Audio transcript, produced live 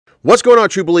What's going on,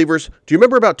 true believers? Do you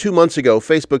remember about 2 months ago,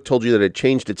 Facebook told you that it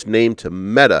changed its name to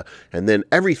Meta, and then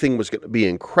everything was going to be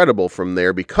incredible from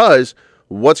there because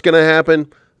what's going to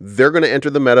happen? They're going to enter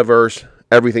the metaverse.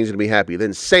 Everything's going to be happy.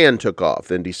 Then Sand took off.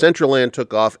 Then Decentraland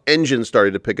took off. Engine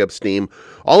started to pick up steam.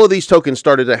 All of these tokens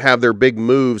started to have their big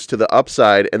moves to the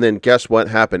upside. And then guess what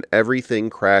happened?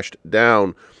 Everything crashed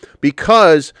down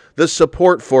because the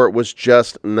support for it was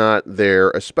just not there,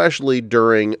 especially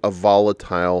during a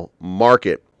volatile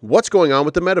market. What's going on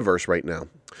with the metaverse right now?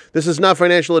 This is not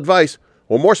financial advice,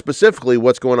 or more specifically,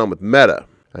 what's going on with Meta.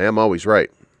 I am always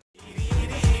right.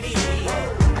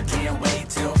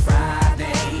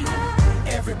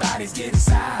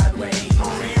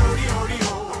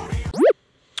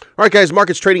 All right, guys,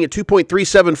 market's trading at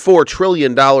 $2.374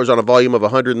 trillion on a volume of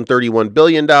 $131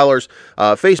 billion.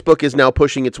 Facebook is now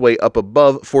pushing its way up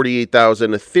above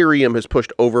 48,000. Ethereum has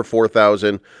pushed over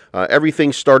 4,000.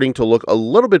 Everything's starting to look a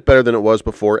little bit better than it was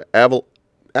before.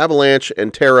 Avalanche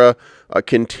and Terra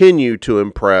continue to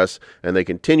impress, and they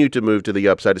continue to move to the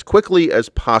upside as quickly as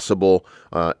possible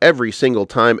every single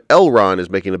time. Elrond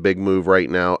is making a big move right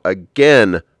now,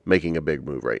 again making a big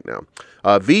move right now.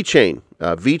 VeChain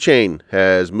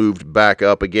has moved back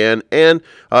up again, and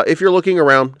if you're looking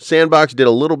around, Sandbox did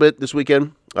a little bit this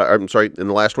weekend, in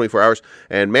the last 24 hours,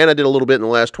 and Mana did a little bit in the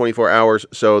last 24 hours,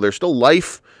 so there's still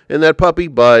life in that puppy,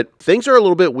 but things are a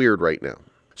little bit weird right now.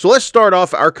 So let's start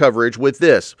off our coverage with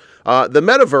this. The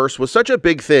metaverse was such a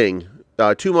big thing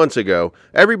 2 months ago.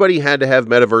 Everybody had to have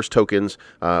metaverse tokens,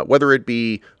 whether it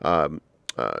be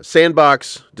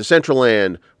Sandbox,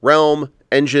 Decentraland, Realm,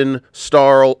 Engine,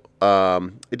 Star.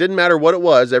 It didn't matter what it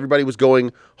was. Everybody was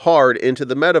going hard into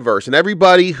the metaverse. And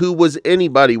everybody who was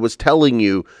anybody was telling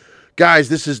you, guys,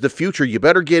 this is the future. You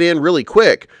better get in really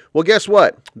quick. Well, guess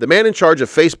what? The man in charge of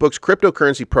Facebook's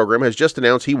cryptocurrency program has just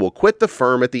announced he will quit the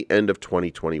firm at the end of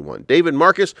 2021. David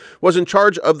Marcus was in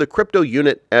charge of the crypto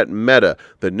unit at Meta,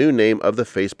 the new name of the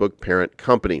Facebook parent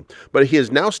company. But he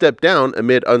has now stepped down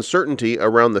amid uncertainty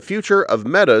around the future of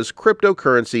Meta's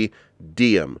cryptocurrency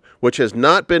Diem, which has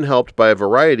not been helped by a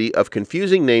variety of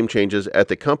confusing name changes at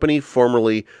the company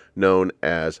formerly known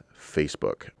as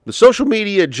Facebook. The social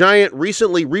media giant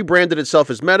recently rebranded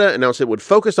itself as Meta, announced it would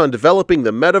focus on developing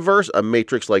the metaverse, a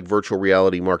matrix-like virtual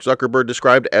reality Mark Zuckerberg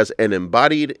described as an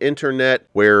embodied internet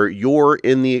where you're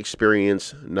in the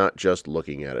experience, not just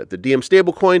looking at it. The Diem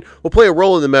stablecoin will play a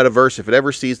role in the metaverse if it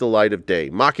ever sees the light of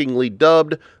day. Mockingly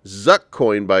dubbed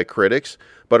Zuckcoin by critics,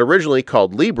 but originally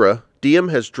called Libra, Diem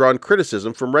has drawn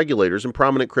criticism from regulators and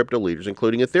prominent crypto leaders,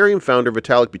 including Ethereum founder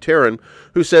Vitalik Buterin,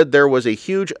 who said there was a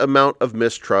huge amount of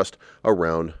mistrust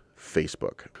around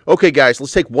Facebook. Okay, guys,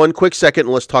 let's take one quick second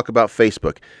and let's talk about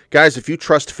Facebook. Guys, if you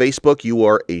trust Facebook, you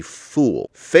are a fool.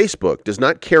 Facebook does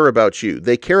not care about you.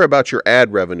 They care about your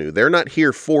ad revenue. They're not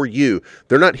here for you.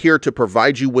 They're not here to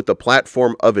provide you with a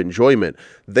platform of enjoyment.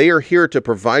 They are here to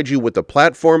provide you with a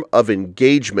platform of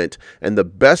engagement, and the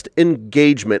best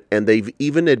engagement, and they've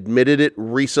even admitted it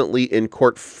recently in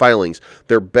court filings,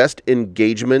 their best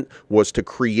engagement was to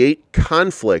create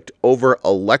conflict over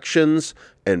elections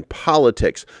and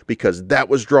politics, because that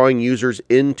was drawing users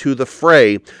into the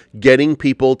fray, getting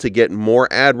people to get more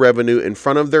ad revenue in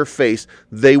front of their face.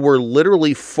 They were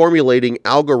literally formulating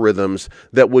algorithms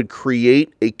that would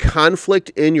create a conflict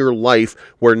in your life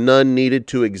where none needed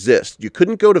to exist. You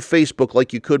couldn't go to Facebook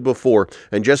like you could before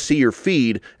and just see your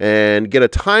feed and get a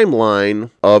timeline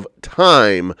of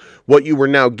time. What you were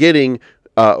now getting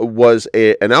was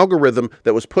an algorithm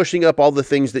that was pushing up all the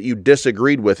things that you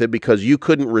disagreed with it because you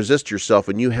couldn't resist yourself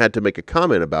and you had to make a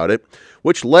comment about it,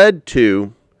 which led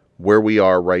to where we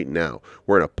are right now.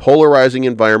 We're in a polarizing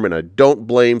environment. I don't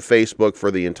blame Facebook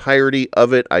for the entirety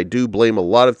of it. I do blame a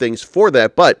lot of things for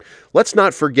that, but let's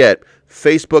not forget,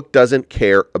 Facebook doesn't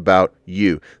care about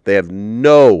you. They have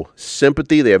no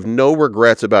sympathy. They have no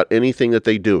regrets about anything that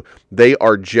they do. They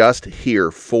are just here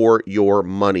for your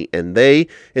money. And they,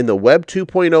 in the Web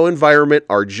 2.0 environment,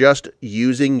 are just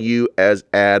using you as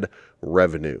ad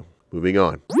revenue. Moving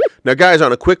on. Now, guys,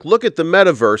 on a quick look at the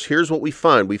metaverse, here's what we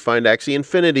find. We find Axie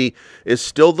Infinity is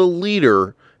still the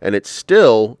leader, and it's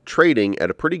still trading at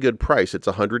a pretty good price. It's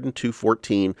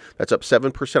 102.14. That's up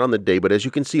 7% on the day, but as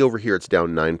you can see over here, it's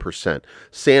down 9%.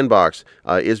 Sandbox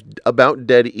is about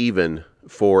dead even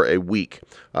for a week.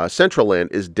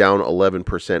 Centraland is down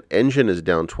 11%. Engine is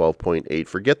down 12.8.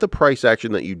 Forget the price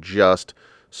action that you just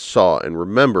saw. And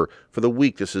remember, for the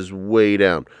week, this is way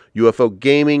down. UFO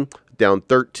Gaming, down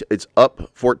 13. It's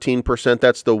up 14%.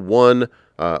 That's the one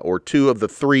or two of the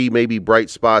three maybe bright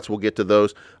spots. We'll get to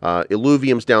those.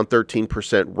 Illuvium's down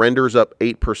 13%. Render's up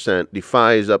 8%.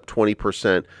 Defy is up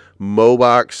 20%.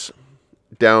 Mobox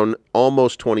down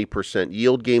almost 20%.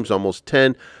 Yield games almost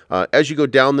 10. As you go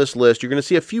down this list, you're going to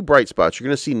see a few bright spots. You're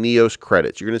going to see Neos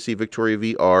credits. You're going to see Victoria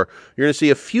VR. You're going to see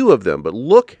a few of them. But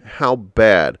look how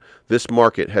bad this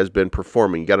market has been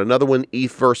performing. You got another one,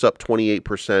 Ethverse, up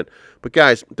 28%. But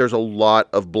guys, there's a lot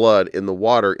of blood in the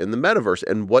water in the metaverse.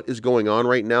 And what is going on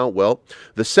right now? Well,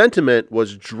 the sentiment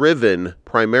was driven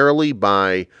primarily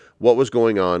by what was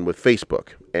going on with Facebook.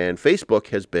 And Facebook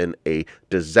has been a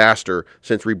disaster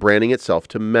since rebranding itself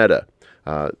to Meta.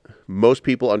 Most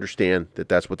people understand that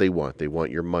that's what they want. They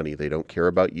want your money. They don't care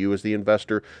about you as the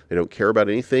investor. They don't care about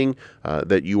anything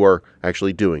that you are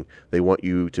actually doing. They want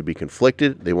you to be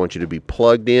conflicted. They want you to be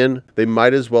plugged in. They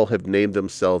might as well have named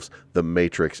themselves the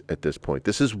Matrix at this point.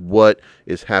 This is what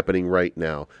is happening right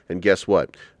now. And guess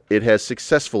what? It has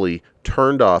successfully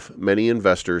turned off many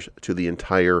investors to the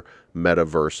entire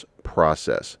metaverse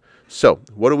process. So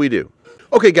what do we do?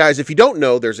 Okay, guys, if you don't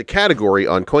know, there's a category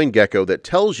on CoinGecko that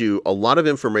tells you a lot of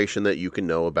information that you can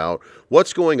know about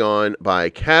what's going on by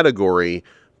category,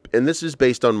 and this is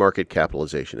based on market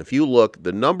capitalization. If you look,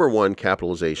 the #1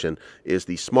 capitalization is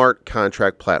the smart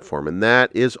contract platform, and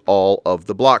that is all of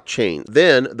the blockchain.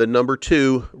 Then the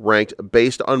 #2 ranked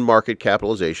based on market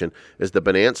capitalization is the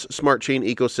Binance Smart Chain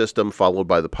ecosystem, followed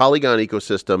by the Polygon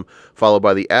ecosystem, followed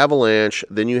by the Avalanche.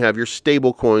 Then you have your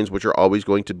stable coins, which are always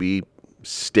going to be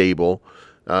stable,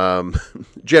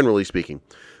 generally speaking.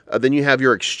 Then you have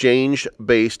your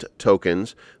exchange-based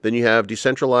tokens. Then you have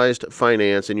decentralized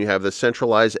finance, and you have the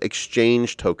centralized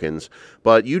exchange tokens.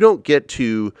 But you don't get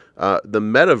to the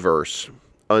metaverse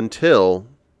until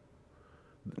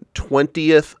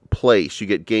 20th place. You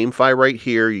get GameFi right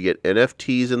here. You get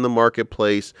NFTs in the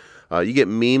marketplace. You get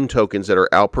meme tokens that are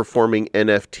outperforming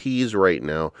NFTs right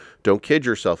now. Don't kid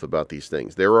yourself about these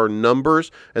things. There are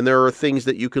numbers and there are things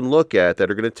that you can look at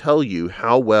that are going to tell you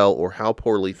how well or how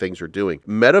poorly things are doing.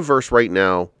 Metaverse right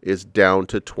now is down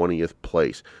to 20th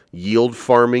place. Yield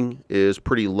farming is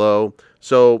pretty low.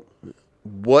 So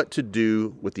what to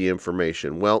do with the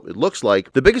information? Well, it looks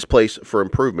like the biggest place for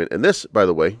improvement, and this, by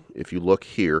the way, if you look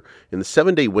here, in the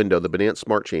 7-day window, the Binance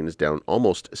Smart Chain is down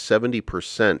almost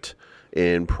 70%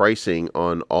 in pricing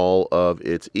on all of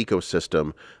its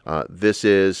ecosystem. This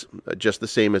is just the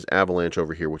same as Avalanche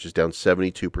over here, which is down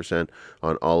 72%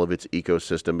 on all of its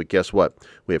ecosystem. But guess what?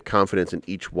 We have confidence in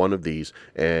each one of these,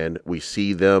 and we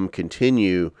see them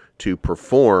continue to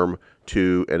perform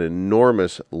to an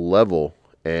enormous level.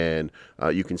 And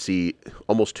you can see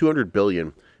almost 200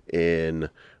 billion in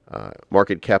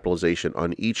market capitalization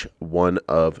on each one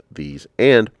of these.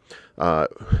 And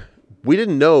we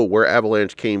didn't know where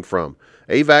Avalanche came from.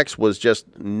 AVAX was just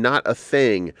not a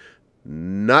thing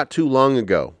not too long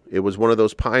ago. It was one of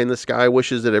those pie-in-the-sky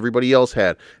wishes that everybody else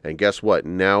had. And guess what?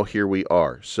 Now here we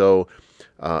are. So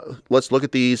let's look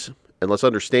at these and let's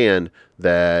understand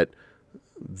that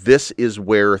this is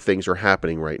where things are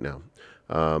happening right now.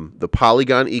 The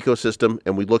Polygon ecosystem,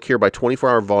 and we look here by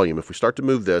 24-hour volume. If we start to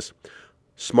move this,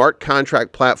 smart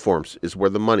contract platforms is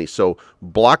where the money. So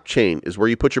blockchain is where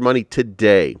you put your money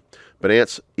today.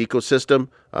 Binance ecosystem,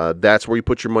 that's where you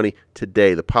put your money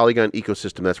today. The Polygon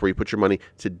ecosystem, that's where you put your money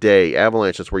today.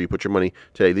 Avalanche, that's where you put your money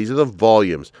today. These are the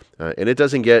volumes. And it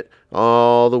doesn't get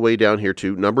all the way down here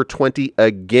to number 20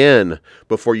 again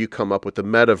before you come up with the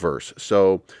metaverse.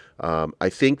 So I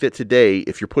think that today,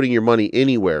 if you're putting your money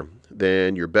anywhere,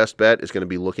 then your best bet is going to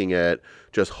be looking at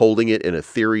just holding it in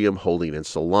Ethereum, holding it in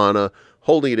Solana,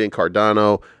 holding it in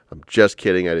Cardano. I'm just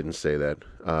kidding. I didn't say that.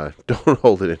 Don't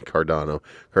hold it in Cardano.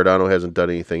 Cardano hasn't done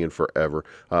anything in forever.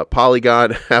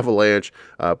 Polygon, Avalanche,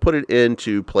 put it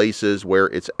into places where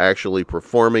it's actually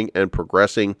performing and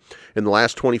progressing. In the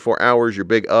last 24 hours, your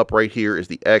big up right here is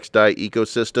the XDAI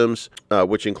ecosystems,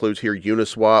 which includes here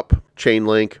Uniswap,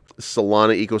 Chainlink.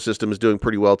 Solana ecosystem is doing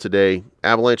pretty well today.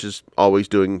 Avalanche is always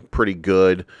doing pretty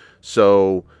good.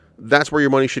 So that's where your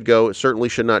money should go. It certainly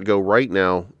should not go right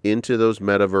now into those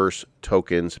metaverse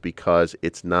tokens because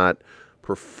it's not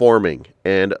performing.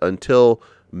 And until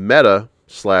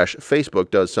Meta/Facebook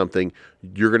does something,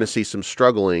 you're going to see some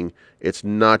struggling. It's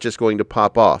not just going to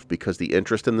pop off because the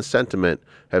interest and the sentiment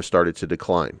have started to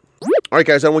decline. All right,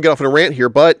 guys, I don't want to get off on a rant here,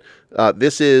 but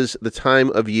this is the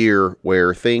time of year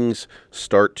where things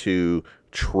start to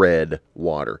tread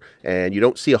water, and you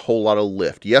don't see a whole lot of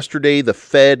lift. Yesterday, the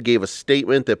Fed gave a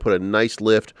statement that put a nice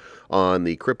lift on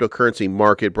the cryptocurrency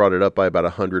market, brought it up by about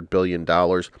 $100 billion.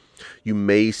 You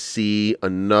may see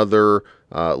another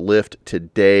lift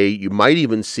today. You might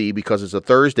even see, because it's a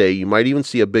Thursday, you might even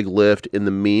see a big lift in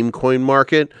the meme coin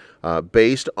market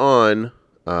based on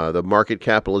the market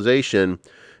capitalization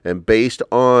and based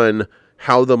on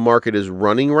how the market is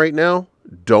running right now.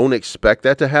 Don't expect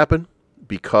that to happen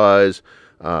because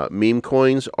Meme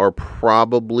coins are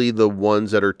probably the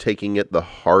ones that are taking it the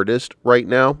hardest right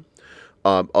now,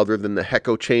 other than the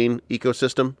Hecko chain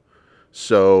ecosystem.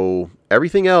 So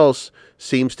everything else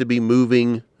seems to be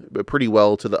moving pretty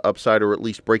well to the upside, or at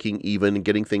least breaking even and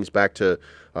getting things back to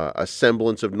a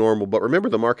semblance of normal. But remember,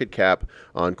 the market cap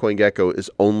on CoinGecko is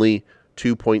only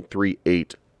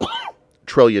 $2.38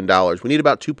 trillion. We need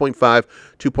about 2.5,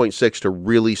 2.6 to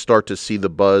really start to see the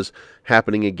buzz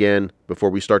happening again before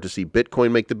we start to see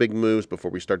Bitcoin make the big moves,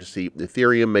 before we start to see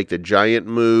Ethereum make the giant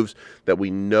moves that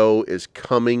we know is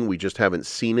coming. We just haven't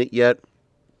seen it yet.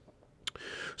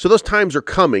 So those times are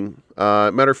coming.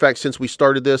 Matter of fact, since we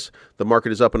started this, the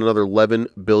market is up another $11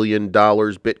 billion.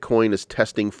 Bitcoin is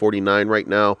testing 49 right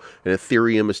now, and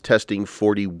Ethereum is testing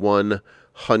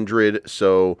 4,100.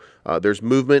 So there's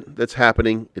movement that's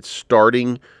happening. It's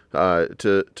starting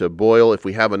to boil. If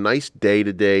we have a nice day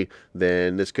today,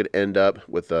 then this could end up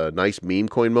with a nice meme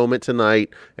coin moment tonight,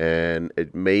 and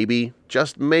it maybe,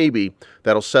 just maybe,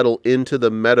 that'll settle into the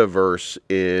metaverse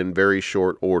in very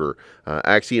short order.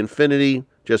 Axie Infinity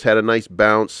just had a nice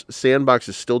bounce. Sandbox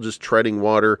is still just treading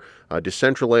water.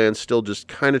 Decentraland still just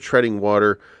kind of treading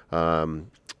water.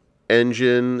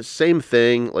 Engine, same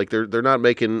thing. Like they're not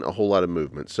making a whole lot of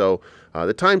movement. So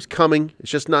the time's coming. It's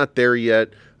just not there yet.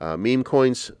 Meme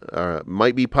coins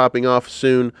might be popping off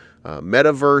soon.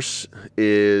 Metaverse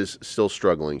is still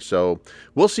struggling. So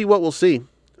we'll see what we'll see.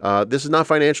 This is not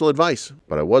financial advice,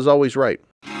 but I was always right.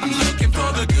 I'm looking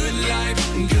for the good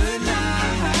life, good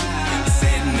life.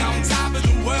 Sitting on top of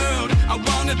the world, I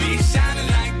wanna be shining.